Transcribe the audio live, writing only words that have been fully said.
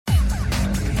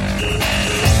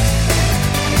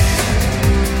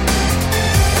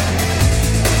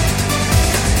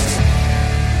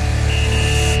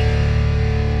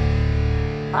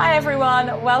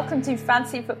welcome to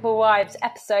Fantasy Football Wives,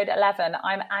 episode 11.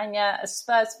 I'm Anya, a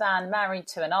Spurs fan married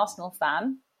to an Arsenal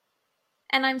fan.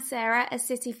 And I'm Sarah, a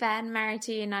City fan married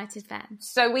to a United fan.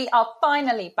 So we are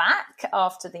finally back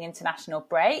after the international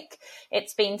break.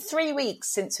 It's been 3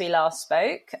 weeks since we last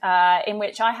spoke, in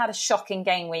which I had a shocking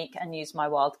game week and used my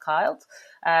wild card.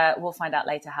 We'll find out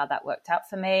later how that worked out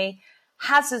for me.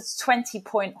 Hazard's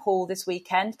 20-point haul this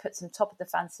weekend puts him top of the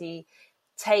fantasy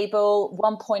table,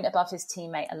 1 point above his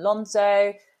teammate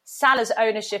Alonso. Salah's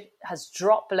ownership has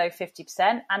dropped below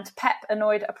 50%, and Pep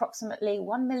annoyed approximately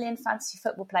 1 million fantasy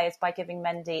football players by giving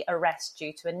Mendy a rest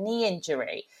due to a knee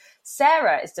injury.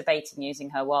 Sarah is debating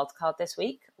using her wildcard this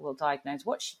week. We'll diagnose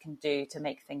what she can do to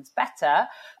make things better.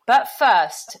 But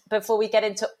first, before we get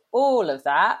into all of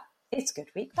that, it's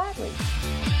Good Week, Bad Week.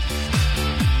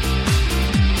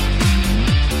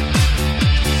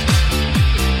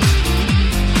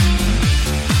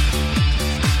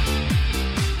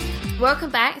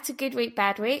 Welcome back to Good Week,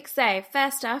 Bad Week. So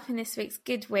first up in this week's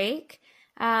Good Week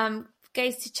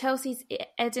goes to Chelsea's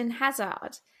Eden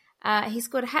Hazard. He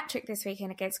scored a hat-trick this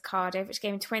weekend against Cardiff, which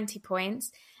gave him 20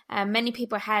 points. Many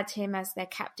people had him as their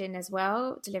captain as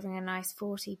well, delivering a nice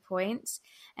 40 points.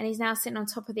 And he's now sitting on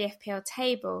top of the FPL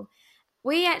table.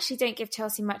 We actually don't give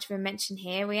Chelsea much of a mention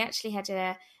here. We actually had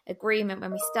an agreement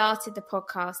when we started the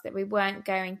podcast that we weren't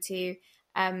going to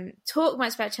talk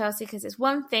much about Chelsea because it's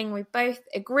one thing we both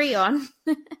agree on,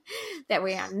 that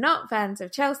we are not fans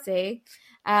of Chelsea.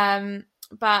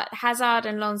 But Hazard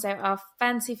and Alonso are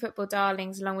fantasy football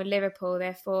darlings along with Liverpool,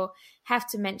 therefore have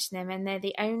to mention them. And they're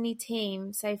the only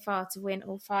team so far to win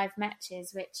all 5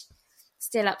 matches, which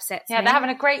still upsets me. Yeah, they're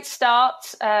having a great start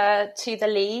to the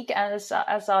league as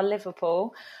are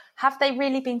Liverpool. Have they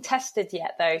really been tested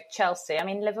yet, though, Chelsea? I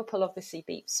mean, Liverpool obviously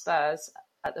beat Spurs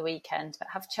at the weekend, but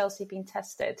have Chelsea been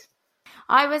tested?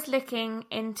 I was looking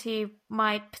into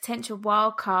my potential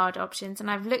wild card options, and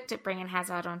I've looked at bringing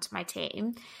Hazard onto my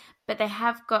team, but they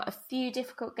have got a few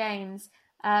difficult games,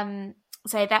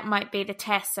 so that might be the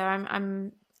test. So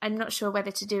I'm not sure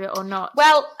whether to do it or not.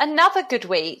 Well, another good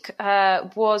week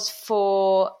was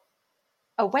for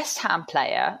a West Ham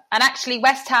player, and actually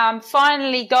West Ham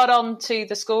finally got onto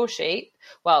the score sheet.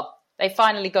 Well, they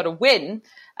finally got a win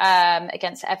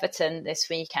against Everton this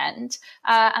weekend.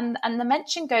 And the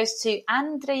mention goes to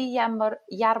Andriy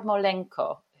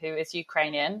Yarmolenko, who is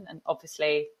Ukrainian, and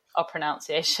obviously our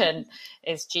pronunciation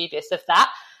is dubious of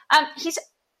that.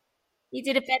 He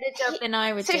did a better job than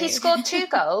I would do. So he scored 2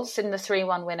 goals in the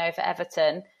 3-1 win over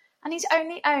Everton, and he's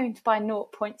only owned by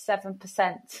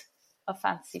 0.7% of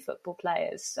fantasy football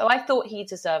players. So I thought he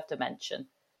deserved a mention.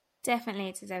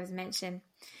 Definitely deserves a mention.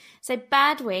 So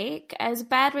bad week. It was a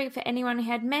bad week for anyone who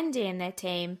had Mendy in their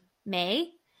team.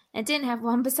 Me. And didn't have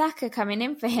Wan-Bissaka coming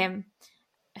in for him,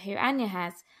 who Anya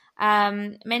has.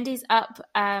 Mendy's up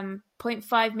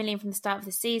 0.5 million from the start of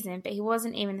the season, but he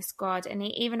wasn't even in the squad, and he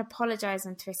even apologised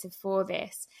on Twitter for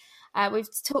this. We've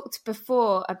talked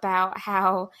before about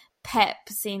how Pep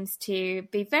seems to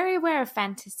be very aware of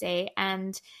fantasy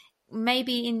and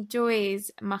maybe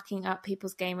enjoys mucking up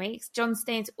people's game weeks. John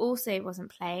Stones also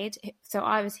wasn't played, so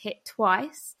I was hit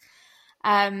twice.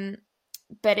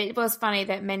 But it was funny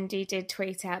that Mendy did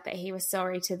tweet out that he was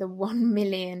sorry to the 1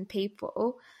 million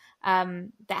people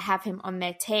that have him on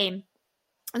their team.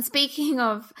 And speaking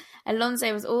of,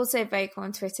 Alonso was also vocal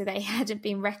on Twitter that he hadn't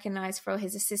been recognised for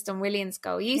his assist on Willian's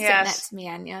goal. You sent that to me,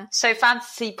 Anya. So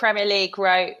Fantasy Premier League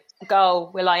wrote,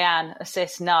 goal, Will.i.am,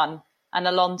 assist, none. And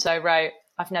Alonso wrote,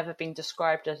 I've never been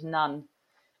described as none.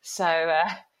 So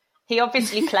he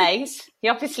obviously plays. He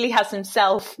obviously has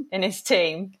himself in his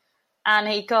team. And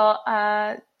he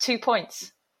got 2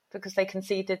 points because they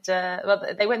conceded.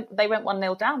 They went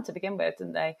 1-0 down to begin with,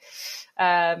 didn't they?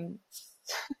 I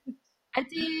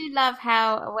do love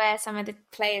how aware some of the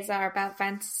players are about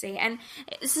fantasy. And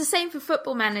it's the same for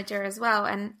Football Manager as well.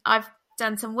 And I've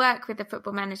done some work with the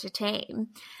Football Manager team.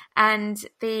 And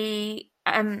the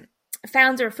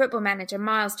founder of Football Manager,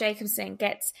 Miles Jacobson,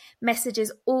 gets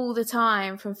messages all the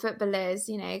time from footballers,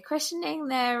 questioning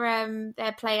their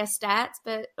player stats,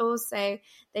 but also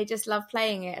they just love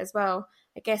playing it as well.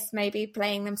 I guess maybe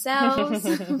playing themselves,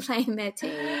 playing their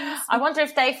teams. I wonder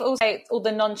if they've also, all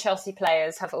the non-Chelsea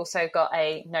players have also got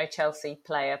a no Chelsea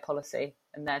player policy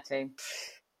in their team.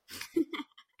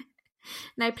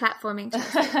 No platforming,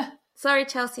 Chelsea. Sorry,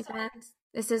 Chelsea fans.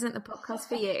 This isn't the podcast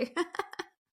for you.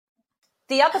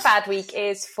 The other bad week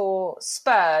is for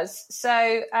Spurs.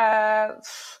 So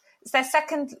it's their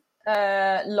second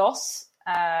loss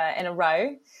in a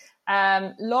row.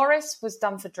 Lloris was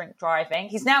done for drink driving.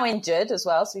 He's now injured as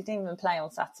well, so he didn't even play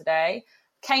on Saturday.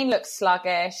 Kane looks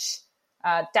sluggish.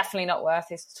 Definitely not worth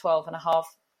his 12.5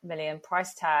 million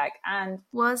price tag. And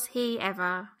was he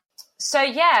ever? So,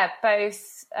 yeah,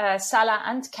 both Salah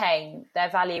and Kane, their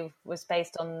value was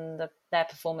based on their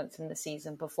performance in the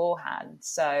season beforehand.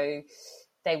 So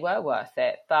they were worth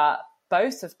it. But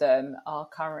both of them are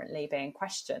currently being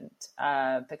questioned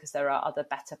because there are other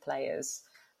better players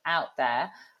out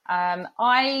there.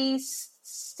 I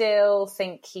still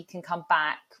think he can come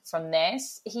back from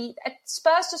this.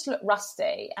 Spurs just look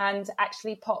rusty. And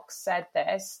actually, Poch said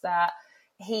this, that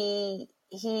he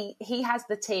has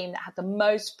the team that had the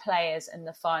most players in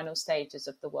the final stages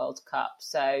of the World Cup.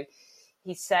 So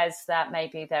he says that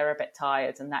maybe they're a bit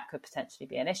tired and that could potentially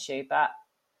be an issue. But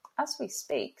as we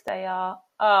speak, they are,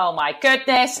 oh my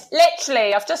goodness,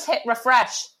 literally, I've just hit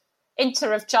refresh.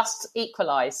 Inter have just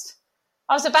equalised.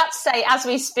 I was about to say, as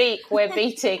we speak, we're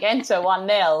beating Inter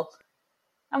 1-0.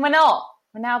 And we're not.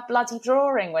 We're now bloody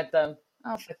drawing with them.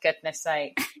 Oh, for goodness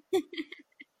sake.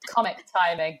 Comic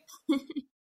timing.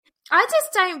 I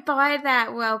just don't buy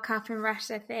that World Cup in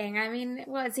Russia thing. I mean,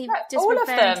 what is he just all referring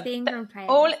of them. to the England players?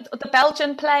 All the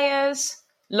Belgian players.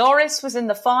 Loris was in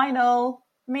the final.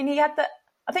 I mean, he had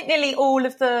I think nearly all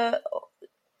of the,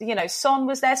 Son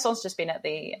was there. Son's just been at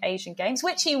the Asian Games,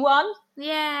 which he won.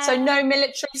 Yeah. So no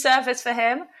military service for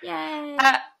him.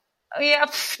 Yeah.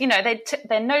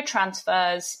 They're no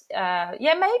transfers.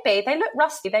 Maybe. They look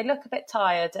rusty. They look a bit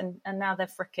tired. And now they're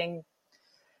freaking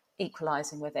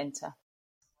equalising with Inter.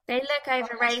 They look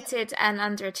overrated and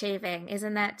underachieving.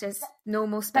 Isn't that just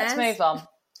normal Spurs? Let's move on.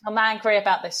 I'm angry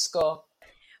about this score.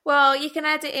 Well, you can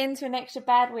add it into an extra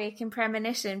bad week in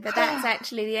premonition, but that's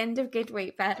actually the end of good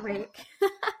week, bad week.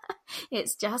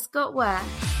 It's just got worse.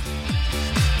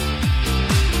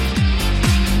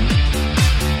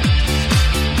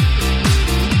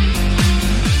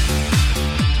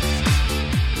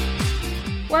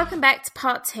 Welcome back to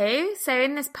part 2. So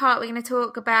in this part, we're going to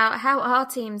talk about how our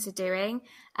teams are doing,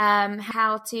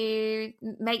 how to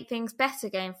make things better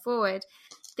going forward.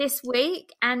 This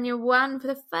week, Anya won for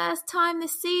the first time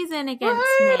this season against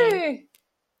me.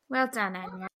 Well done,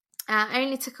 Anya.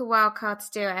 Only took a wild card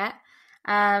to do it.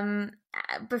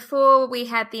 Before we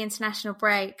had the international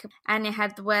break, Anya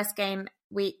had the worst game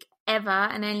week ever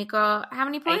and only got how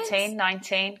many points? 18,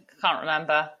 19, can't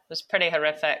remember. It was pretty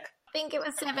horrific. I think it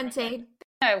was 17.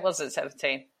 No, it wasn't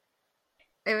 17.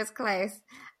 It was close.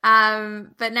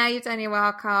 But now you've done your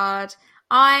wild card.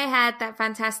 I had that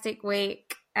fantastic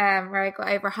week where I got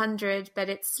over 100, but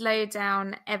it's slowed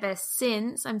down ever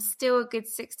since. I'm still a good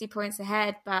 60 points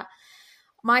ahead, but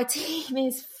my team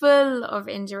is full of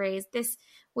injuries. This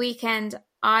weekend,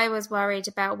 I was worried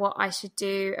about what I should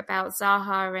do about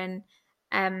Zaha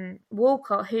and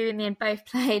Walcott, who in the end both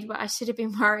played, but I should have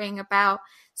been worrying about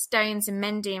Stones and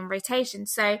Mendy in rotation.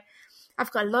 So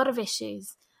I've got a lot of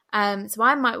issues. So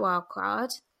I might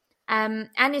wildcard.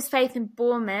 Anya's faith in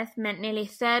Bournemouth meant nearly a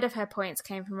third of her points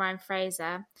came from Ryan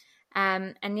Fraser.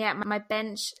 And yet my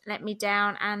bench let me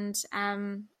down, and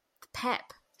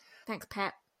Pep. Thanks,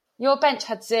 Pep. Your bench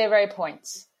had 0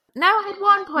 points. No, I had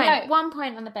 1 point. No. 1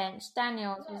 point on the bench.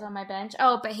 Daniel was on my bench.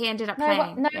 Oh, but he ended up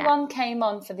playing. No one came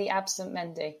on for the absent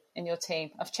Mendy in your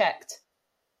team. I've checked.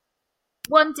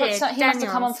 One did. He must have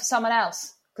come on for someone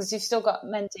else because you've still got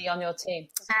Mendy on your team.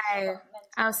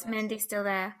 Oh, Mendy's still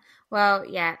there. Well,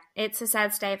 yeah, it's a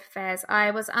sad state of affairs.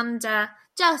 I was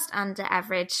just under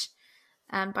average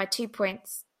by 2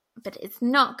 points, but it's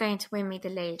not going to win me the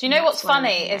league. Do you know what's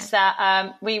funny is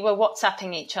that we were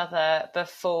WhatsApping each other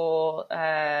before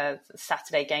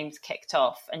Saturday games kicked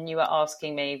off, and you were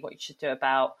asking me what you should do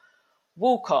about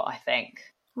Walcott, I think.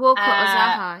 Walcott or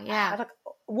Zaha, yeah.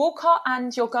 Walcott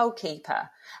and your goalkeeper.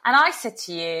 And I said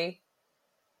to you,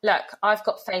 look, I've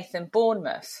got faith in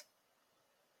Bournemouth.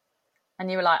 And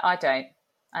you were like, I don't.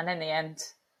 And in the end,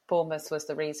 Bournemouth was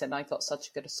the reason I got such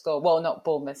a good score. Well, not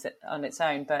Bournemouth on its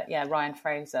own, but yeah, Ryan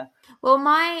Fraser. Well,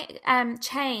 my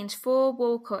change for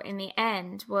Walcott in the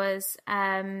end was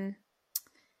Maddison.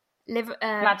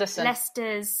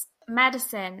 Leicester's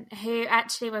Maddison, who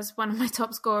actually was one of my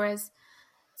top scorers.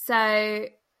 So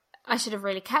I should have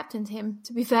really captained him,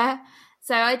 to be fair.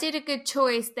 So I did a good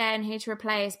choice then who to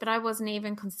replace, but I wasn't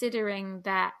even considering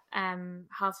that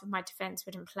half of my defence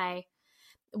wouldn't play.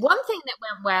 One thing that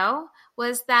went well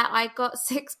was that I got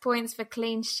 6 points for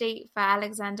clean sheet for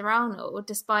Alexander-Arnold,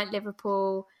 despite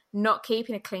Liverpool not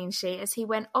keeping a clean sheet, as he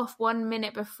went off 1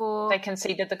 minute before they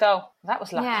conceded the goal. That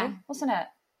was lucky, wasn't it?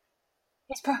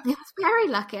 It was very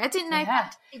lucky. I didn't know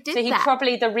he did that. So he's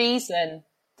probably the reason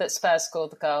that Spurs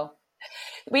scored the goal.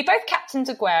 We both captained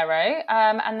Aguero,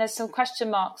 and there's some question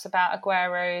marks about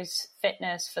Aguero's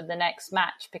fitness for the next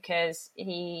match because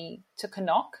he took a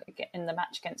knock in the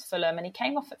match against Fulham and he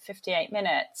came off at 58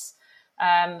 minutes.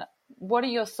 What are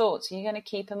your thoughts? Are you going to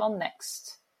keep him on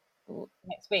next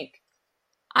week?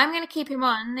 I'm going to keep him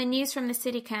on. The news from the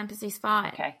City camp is he's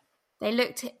fine. Okay. They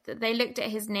looked at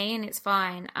his knee and it's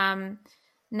fine.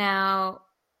 Now,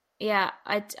 yeah,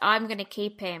 I'm going to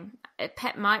keep him.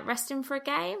 Pep might rest him for a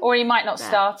game. Or he might not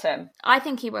start him. I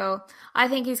think he will. I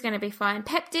think he's going to be fine.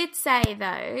 Pep did say,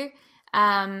 though,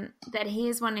 that he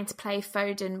is wanting to play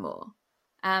Foden more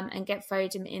and get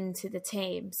Foden into the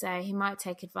team. So he might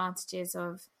take advantages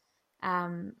of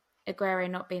Aguero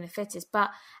not being the fittest.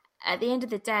 But at the end of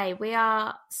the day, we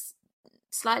are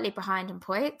slightly behind on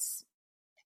points.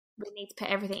 We need to put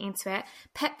everything into it.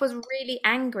 Pep was really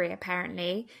angry,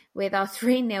 apparently, with our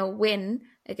 3-0 win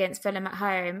against Fulham at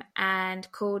home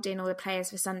and called in all the players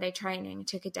for Sunday training and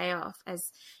took a day off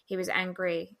as he was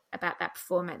angry about that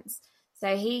performance.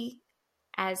 So he,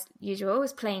 as usual,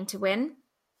 was playing to win.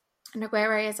 And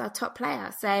Aguero is our top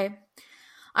player. So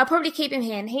I'll probably keep him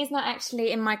here. And he's not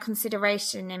actually in my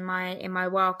consideration in my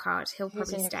wild card. He'll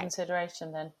probably Who's in stay. your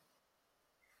consideration then?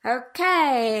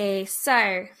 Okay,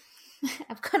 so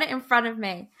I've got it in front of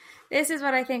me. This is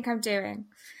what I think I'm doing.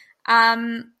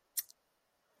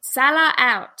 Salah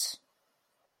out.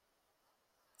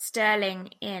 Sterling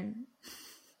in.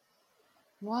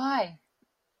 Why?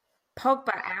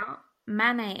 Pogba out.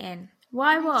 Mane in.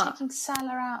 Why what? Taking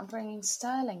Salah out and bringing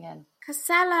Sterling in. Because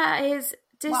Salah is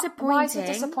disappointing. Why is he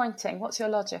disappointing? What's your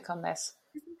logic on this?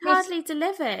 He's hardly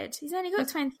delivered. He's only got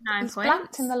 29 He's points.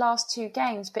 blanked in the last 2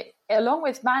 games, but along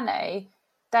with Mane,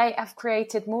 they have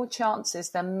created more chances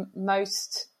than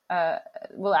most, out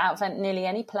of nearly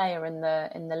any player in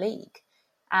the league.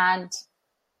 And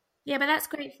yeah, but that's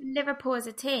great for Liverpool as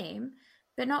a team,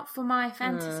 but not for my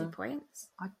fantasy points.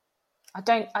 I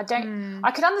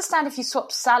could understand if you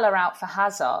swapped Salah out for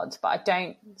Hazard, but I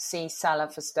don't see Salah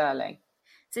for Sterling.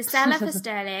 So Salah for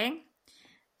Sterling.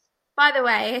 By the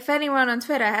way, if anyone on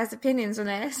Twitter has opinions on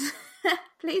this,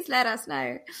 please let us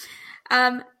know.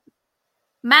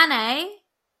 Mane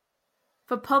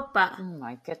for Pogba. Oh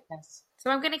my goodness! So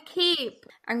I'm going to keep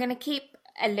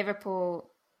a Liverpool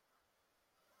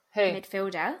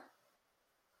midfielder,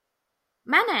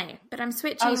 Mane, but I'm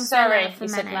switching. Oh, sorry, for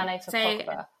you Mane. said Mane for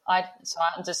Pogba. I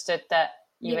understood that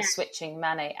you were switching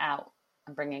Mane out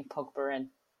and bringing Pogba in.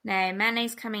 No,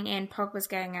 Mane's coming in. Pogba's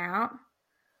going out.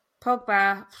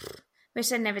 Pogba,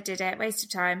 wish I never did it. Waste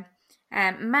of time.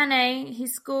 Mane, he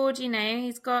scored.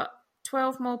 He's got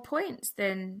 12 more points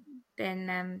than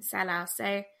Salah.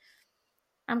 So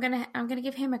I'm gonna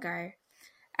give him a go.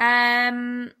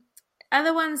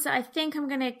 Other ones that I think I'm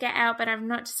gonna get out, but I've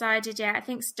not decided yet. I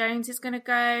think Stones is gonna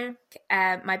go.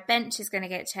 My bench is gonna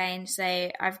get changed.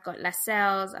 So I've got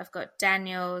Lascelles, I've got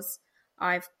Daniels,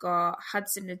 I've got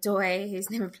Hudson-Odoi, who's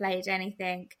never played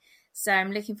anything. So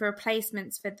I'm looking for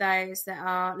replacements for those that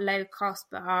are low cost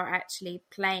but are actually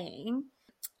playing.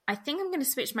 I think I'm going to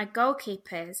switch my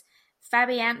goalkeepers.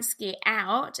 Fabianski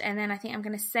out, and then I think I'm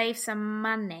going to save some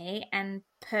money and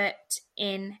put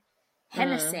in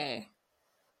Hennessy.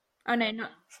 Oh no,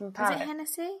 not from Palace. Is it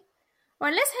Hennessy? Or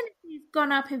unless Hennessy's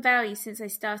gone up in value since I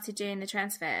started doing the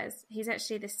transfers. He's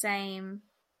actually the same.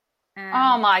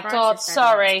 Oh my God,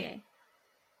 sorry.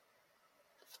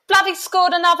 Bloody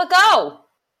scored another goal.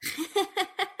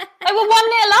 They were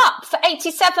 1-0 up for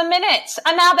 87 minutes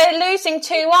and now they're losing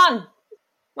 2-1.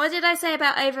 What did I say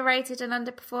about overrated and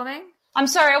underperforming? I'm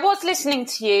sorry, I was listening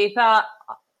to you, but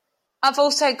I've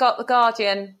also got The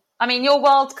Guardian. I mean, your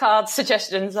wildcard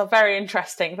suggestions are very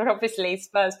interesting, but obviously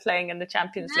Spurs playing in the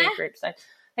Champions League group, so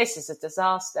this is a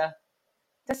disaster.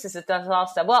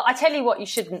 Well, I tell you what you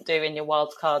shouldn't do in your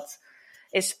wildcards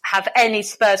is have any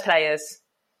Spurs players.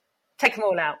 Take them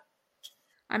all out.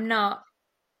 I'm not.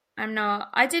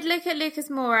 I did look at Lucas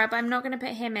Moura, but I'm not going to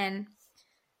put him in.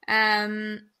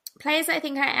 Players that I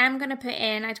think I am going to put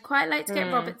in, I'd quite like to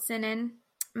get Robertson in.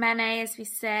 Mane, as we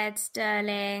said,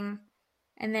 Sterling.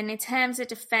 And then in terms of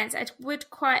defence, I would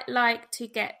quite like to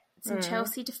get some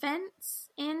Chelsea defence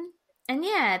in. And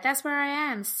yeah, that's where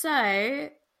I am. So,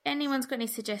 anyone's got any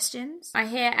suggestions? I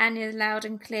hear Anya loud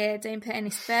and clear, don't put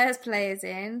any Spurs players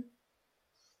in.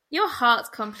 Your heart's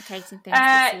complicating things.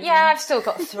 Yeah, I've still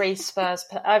got 3 Spurs.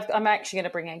 I'm actually going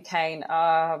to bring in Kane.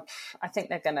 I think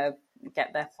they're going to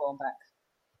get their form back.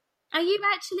 Are you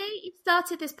actually? You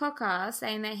started this podcast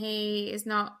saying that he is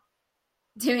not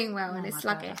doing well and is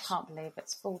sluggish. God, I can't believe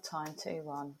it's full-time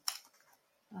 2-1.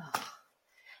 Oh.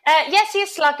 Yes, he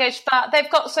is sluggish, but they've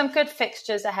got some good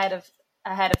fixtures ahead of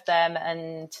them,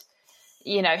 and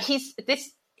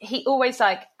he always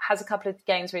has a couple of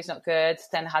games where he's not good,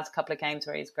 then has a couple of games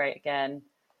where he's great again.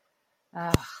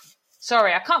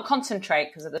 Sorry, I can't concentrate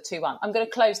because of the 2-1. I'm going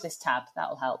to close this tab.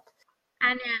 That'll help.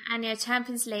 Anya,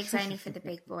 Champions League's only for the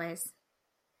big boys.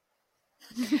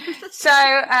 So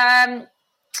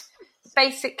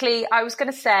basically, I was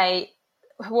going to say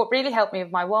what really helped me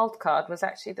with my wild card was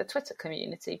actually the Twitter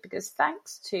community, because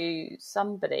thanks to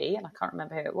somebody, and I can't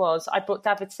remember who it was, I brought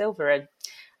David Silva in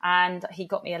and he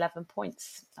got me 11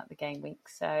 points at the game week.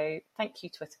 So thank you,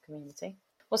 Twitter community.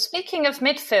 Well, speaking of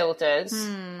midfielders,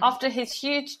 after his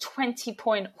huge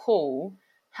 20-point haul,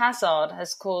 Hazard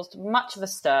has caused much of a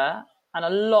stir, and a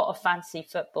lot of fantasy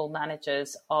football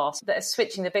managers are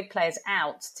switching the big players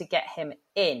out to get him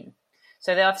in.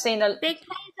 So I've seen big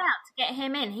players out to get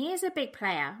him in. He is a big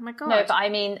player. Oh my God. No, but I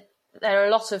mean, there are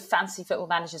a lot of fantasy football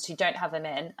managers who don't have him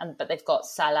in, but they've got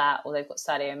Salah or they've got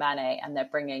Sadio Mane, and they're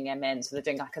bringing him in. So they're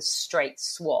doing like a straight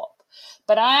swap.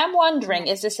 But I am wondering,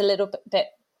 is this a little bit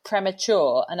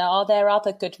premature? And are there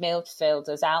other good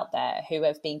midfielders out there who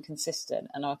have been consistent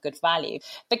and are good value?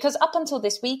 Because up until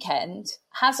this weekend,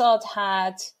 Hazard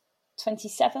had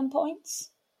 27 points.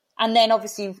 And then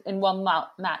obviously in one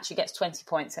match he gets 20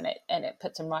 points and it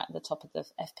puts him right at the top of the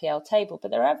FPL table.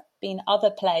 But there have been other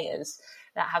players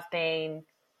that have been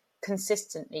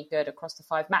consistently good across the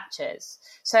 5 matches.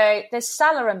 So there's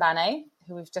Salah and Mane,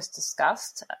 who we've just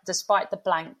discussed, despite the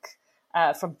blank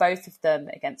from both of them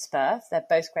against Spurs. They're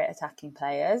both great attacking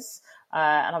players.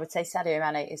 And I would say Sadio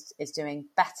Mane is doing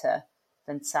better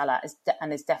than Salah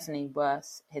and is definitely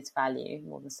worth his value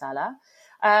more than Salah.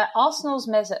 Arsenal's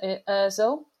Mesut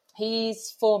Ozil.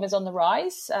 His form is on the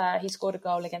rise. He scored a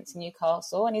goal against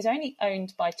Newcastle and he's only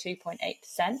owned by 2.8%.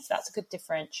 So that's a good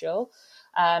differential.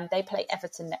 They play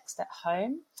Everton next at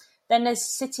home. Then there's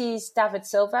City's David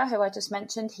Silva, who I just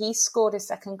mentioned. He scored his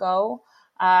second goal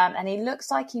and he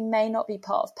looks like he may not be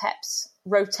part of Pep's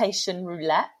rotation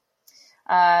roulette.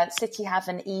 City have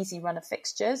an easy run of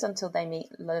fixtures until they meet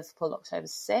Liverpool October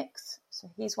 6th. So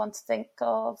he's one to think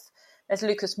of. There's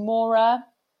Lucas Moura,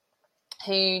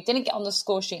 who didn't get on the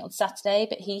score sheet on Saturday,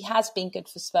 but he has been good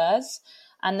for Spurs.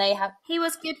 And he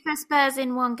was good for Spurs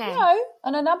in one game. No,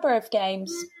 on a number of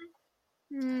games.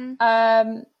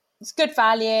 It's good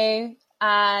value,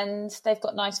 and they've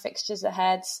got nice fixtures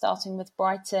ahead, starting with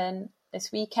Brighton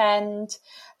this weekend.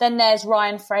 Then there's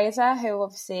Ryan Fraser, who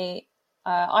obviously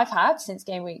I've had since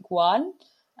game week 1.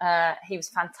 He was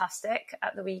fantastic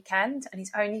at the weekend, and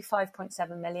he's only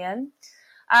 5.7 million.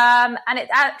 And it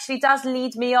actually does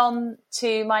lead me on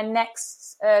to my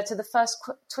next, to the first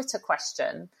Twitter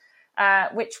question,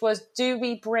 which was, do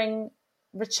we bring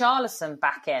Richarlison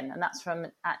back in? And that's from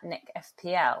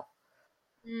 @NickFPL.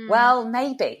 Well,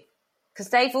 maybe, because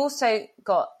they've also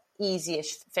got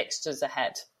easy-ish fixtures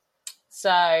ahead. So,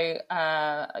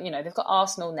 they've got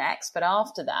Arsenal next, but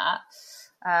after that,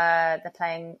 they're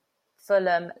playing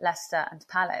Fulham, Leicester and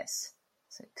Palace.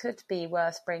 So it could be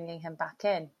worth bringing him back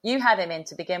in. You had him in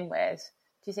to begin with.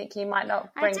 Do you think you might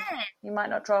not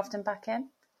draft him back in?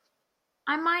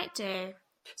 I might do.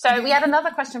 So we had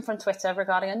another question from Twitter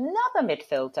regarding another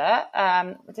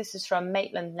midfielder. This is from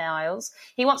Maitland Niles.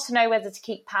 He wants to know whether to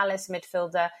keep Palace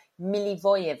midfielder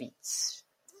Milivojevic.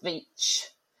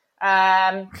 Based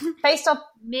on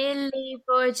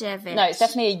Milivojevic. No, it's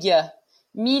definitely a y.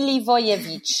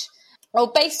 Milivojevic. Well,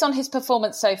 based on his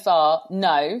performance so far,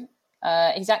 no.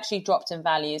 He's actually dropped in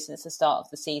value since the start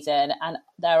of the season, and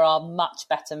there are much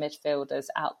better midfielders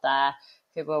out there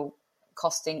who are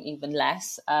costing even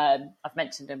less. I've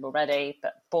mentioned him already,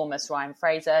 but Bournemouth's Ryan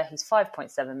Fraser, he's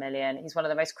 5.7 million. He's one of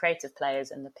the most creative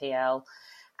players in the PL.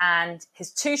 And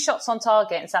his 2 shots on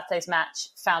target in Saturday's match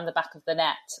found the back of the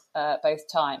net both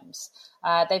times.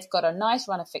 They've got a nice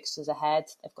run of fixtures ahead.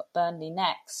 They've got Burnley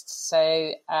next.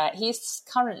 So he's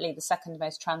currently the second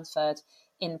most transferred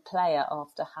in player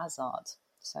after Hazard.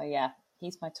 So yeah,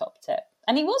 he's my top tip.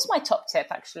 And he was my top tip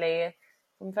actually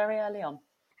from very early on.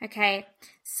 Okay,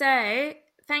 so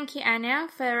thank you, Anya,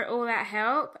 for all that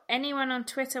help. Anyone on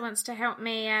Twitter wants to help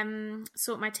me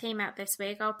sort my team out this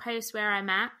week, I'll post where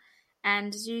I'm at.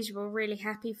 And as usual, really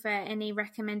happy for any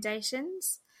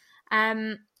recommendations.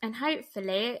 And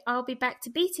hopefully I'll be back to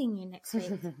beating you next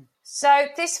week. So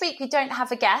this week we don't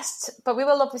have a guest, but we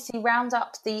will obviously round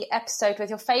up the episode with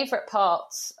your favourite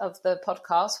parts of the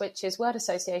podcast, which is word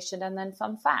association and then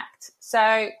fun fact.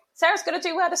 So Sarah's going to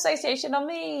do word association on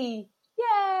me.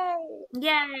 Yay!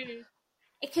 Yay!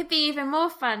 It could be even more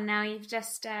fun now you've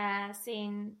just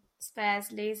seen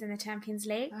Spurs lose in the Champions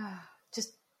League.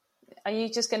 Are you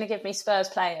just going to give me Spurs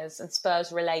players and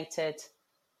Spurs related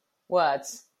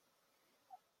words?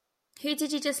 Who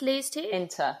did you just lose to?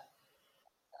 Inter.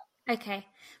 Okay.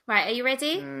 Right, are you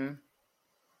ready?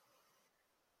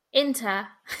 Inter.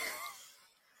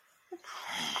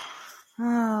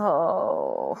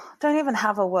 Oh, don't even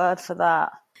have a word for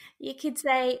that. You could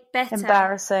say better.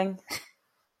 Embarrassing.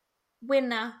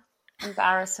 Winner.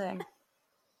 Embarrassing.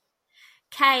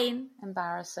 Cane.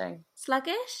 Embarrassing.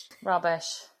 Sluggish.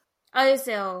 Rubbish.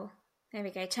 Ozil. There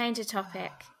we go. Change the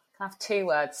topic. I have 2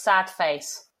 words. Sad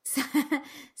face.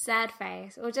 Sad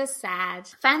face. Or just sad.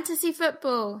 Fantasy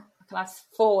football. I can have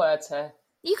 4 words here.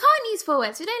 You can't use 4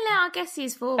 words. We don't let our guests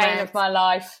use 4 words. Bane of my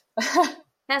life.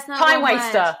 That's not Time one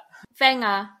waster. word.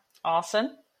 Wenger.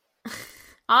 Arson.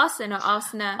 Arson or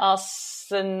Arsenal.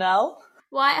 Arsenal.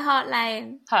 White Hart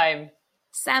Lane. Home.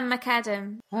 Sam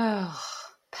McAdam.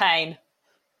 Pain.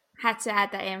 Had to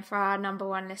add that in for our number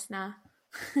 1 listener.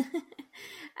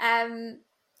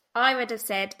 I would have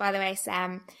said, by the way,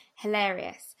 Sam,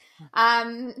 hilarious.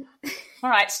 All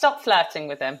right, stop flirting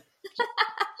with him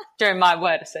during my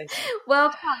word association.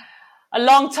 Well, a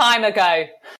long time ago.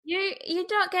 You're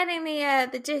not getting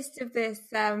the gist of this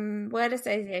word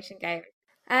association game.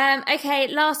 Okay,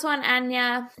 last one,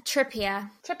 Anya. Trippier.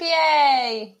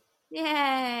 Trippier!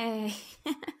 Yay!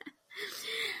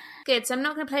 Good, so I'm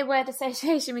not going to play word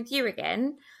association with you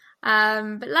again.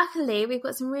 But luckily, we've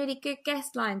got some really good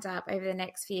guests lined up over the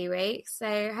next few weeks.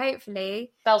 So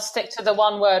hopefully... They'll stick to the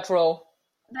 1-word rule.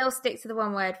 They'll stick to the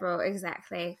 1-word rule,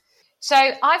 exactly. So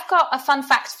I've got a fun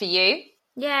fact for you.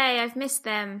 Yay, I've missed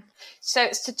them. So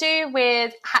it's to do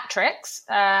with hat-tricks,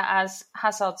 as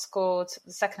Hazard scored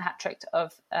the second hat-trick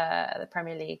of the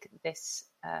Premier League this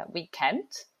weekend.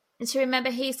 And to remember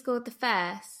who scored the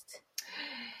first?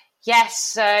 Yes,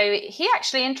 so he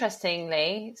actually,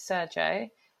 interestingly, Sergio,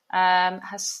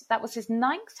 that was his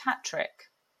 9th hat-trick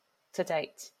to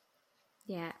date.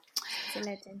 Yeah, it's a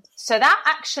legend. So that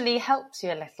actually helps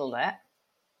you a little bit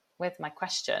with my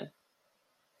question,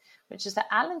 which is that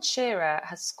Alan Shearer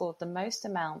has scored the most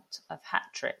amount of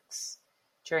hat-tricks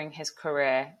during his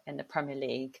career in the Premier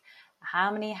League.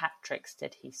 How many hat-tricks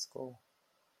did he score?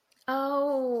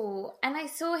 Oh, and I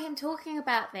saw him talking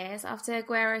about this after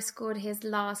Aguero scored his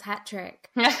last hat-trick.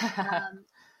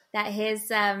 That his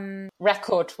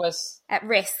record was at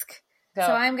risk. Go.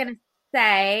 So I'm going to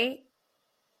say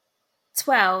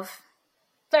 12.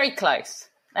 Very close.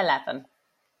 11.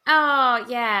 Oh,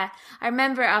 yeah. I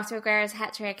remember after Aguero's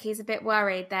hat-trick, he's a bit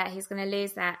worried that he's going to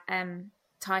lose that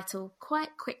title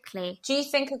quite quickly. Do you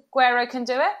think Aguero can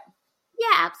do it?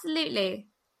 Yeah, absolutely.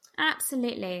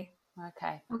 Absolutely.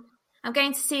 Okay. I'm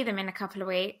going to see them in a couple of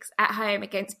weeks at home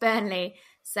against Burnley.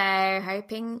 So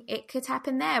hoping it could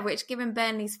happen there, which given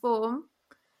Burnley's form,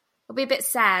 will be a bit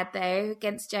sad though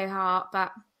against Joe Hart,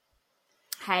 but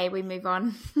hey, we move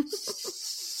on.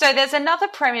 So there's another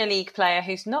Premier League player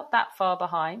who's not that far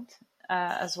behind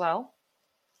as well,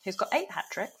 who's got 8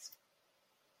 hat-tricks,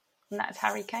 and that's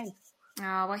Harry Kane.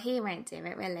 Oh, well, he won't do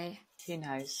it, will he? Who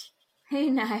knows?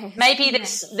 Who knows? Maybe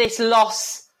this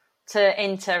loss to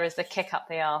Inter is the kick up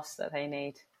the arse that they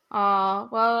need. Oh,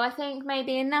 well, I think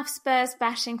maybe enough Spurs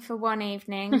bashing for one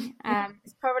evening.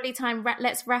 It's probably time.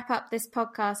 Let's wrap up this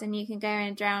podcast and you can go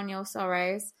and drown your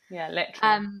sorrows. Yeah,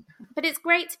 literally. But it's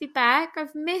great to be back.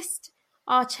 I've missed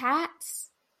our chats.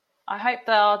 I hope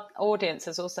that our audience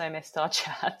has also missed our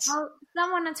chats. Well,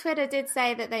 someone on Twitter did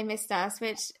say that they missed us,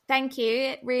 which, thank you,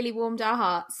 it really warmed our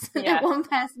hearts. Yeah. One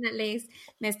person at least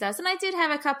missed us. And I did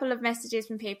have a couple of messages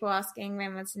from people asking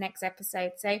when was the next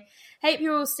episode. So hope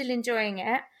you're all still enjoying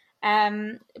it.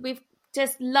 We've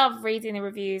just love reading the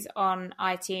reviews on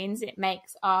iTunes. It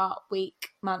makes our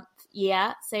week, month,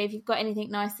 year. So if you've got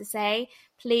anything nice to say,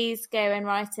 please go and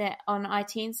write it on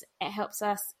iTunes. It helps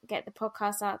us get the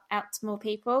podcast out to more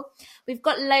people. We've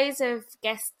got loads of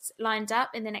guests lined up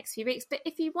in the next few weeks, but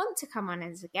if you want to come on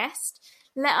as a guest,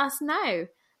 let us know.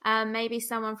 Maybe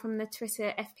someone from the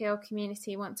Twitter FPL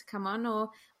community want to come on, or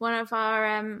one of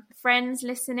our friends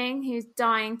listening who's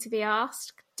dying to be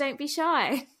asked. Don't be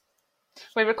shy.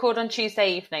 We record on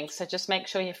Tuesday evening, so just make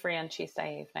sure you're free on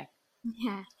Tuesday evening.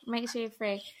 Yeah, make sure you're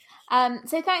free.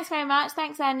 So thanks very much.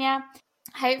 Thanks, Anya.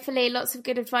 Hopefully lots of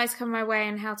good advice come my way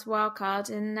on how to wildcard.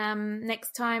 And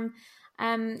next time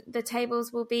the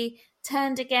tables will be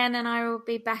turned again and I will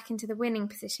be back into the winning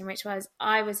position, which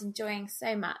I was enjoying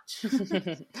so much.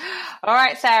 All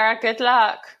right, Sarah, good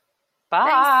luck.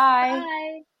 Bye.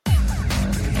 Thanks.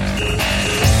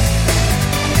 Bye.